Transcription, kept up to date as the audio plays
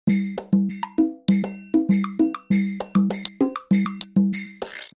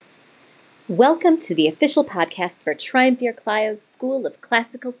Welcome to the official podcast for Triumvir Clio's School of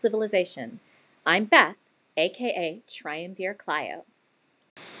Classical Civilization. I'm Beth, aka Triumvir Clio.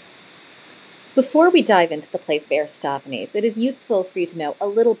 Before we dive into the plays of Aristophanes, it is useful for you to know a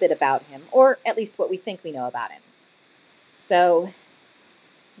little bit about him, or at least what we think we know about him. So,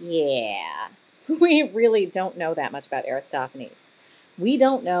 we really don't know that much about Aristophanes. We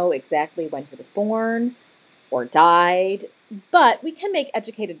don't know exactly when he was born or died, but we can make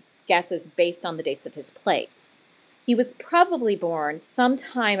educated guesses based on the dates of his plays. He was probably born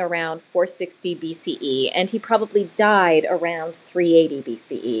sometime around 460 BCE, and he probably died around 380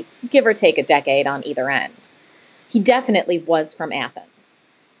 BCE, give or take a decade on either end. He definitely was from Athens.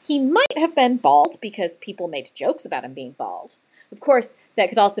 He might have been bald because people made jokes about him being bald. Of course, that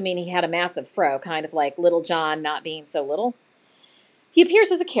could also mean he had a massive fro, kind of like Little John not being so little. He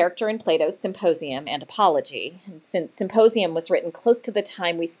appears as a character in Plato's Symposium and Apology, and since Symposium was written close to the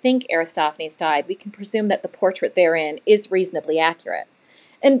time we think Aristophanes died, we can presume that the portrait therein is reasonably accurate.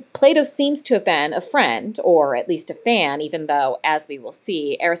 And Plato seems to have been a friend, or at least a fan, even though, as we will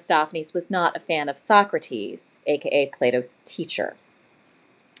see, Aristophanes was not a fan of Socrates, aka Plato's teacher.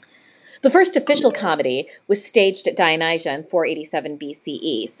 The first official comedy was staged at Dionysia in 487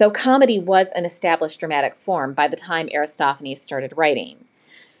 BCE, so comedy was an established dramatic form by the time Aristophanes started writing.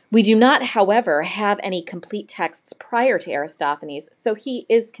 We do not, however, have any complete texts prior to Aristophanes, so he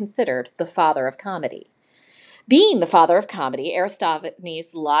is considered the father of comedy. Being the father of comedy,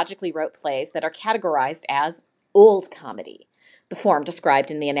 Aristophanes logically wrote plays that are categorized as old comedy, the form described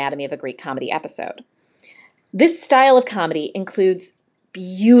in the Anatomy of a Greek Comedy episode. This style of comedy includes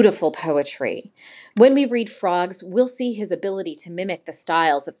beautiful poetry. When we read Frogs, we'll see his ability to mimic the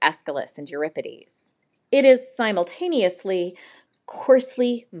styles of Aeschylus and Euripides. It is simultaneously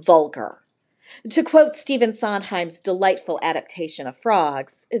coarsely vulgar. To quote Stephen Sondheim's delightful adaptation of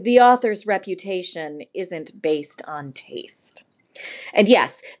Frogs, the author's reputation isn't based on taste. And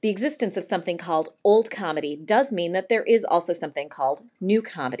yes, the existence of something called old comedy does mean that there is also something called new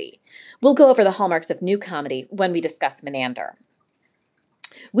comedy. We'll go over the hallmarks of new comedy when we discuss Menander.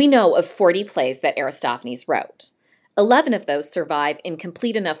 We know of 40 plays that Aristophanes wrote. 11 of those survive in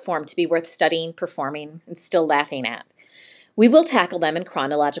complete enough form to be worth studying, performing, and still laughing at. We will tackle them in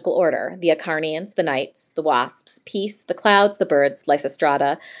chronological order: the Acarnanians, the Knights, the Wasps, Peace, the Clouds, the Birds,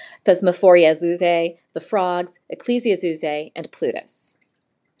 Lysistrata, Thesmophoria Zeusae, the Frogs, Ecclesia Zeusae, and Plutus.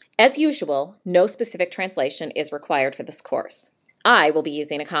 As usual, no specific translation is required for this course. I will be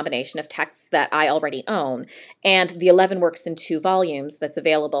using a combination of texts that I already own and the 11 works in 2 volumes that's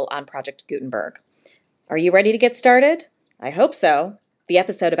available on Project Gutenberg. Are you ready to get started? I hope so. The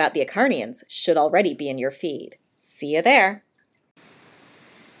episode about the Acarnanians should already be in your feed. See you there.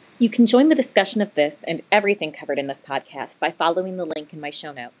 You can join the discussion of this and everything covered in this podcast by following the link in my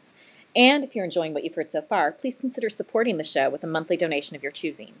show notes. And if you're enjoying what you've heard so far, please consider supporting the show with a monthly donation of your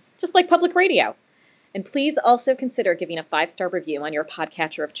choosing, just like public radio. And please also consider giving a 5-star review on your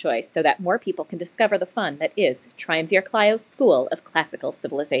podcatcher of choice so that more people can discover the fun that is Triumvir Clio's School of Classical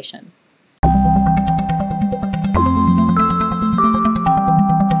Civilization.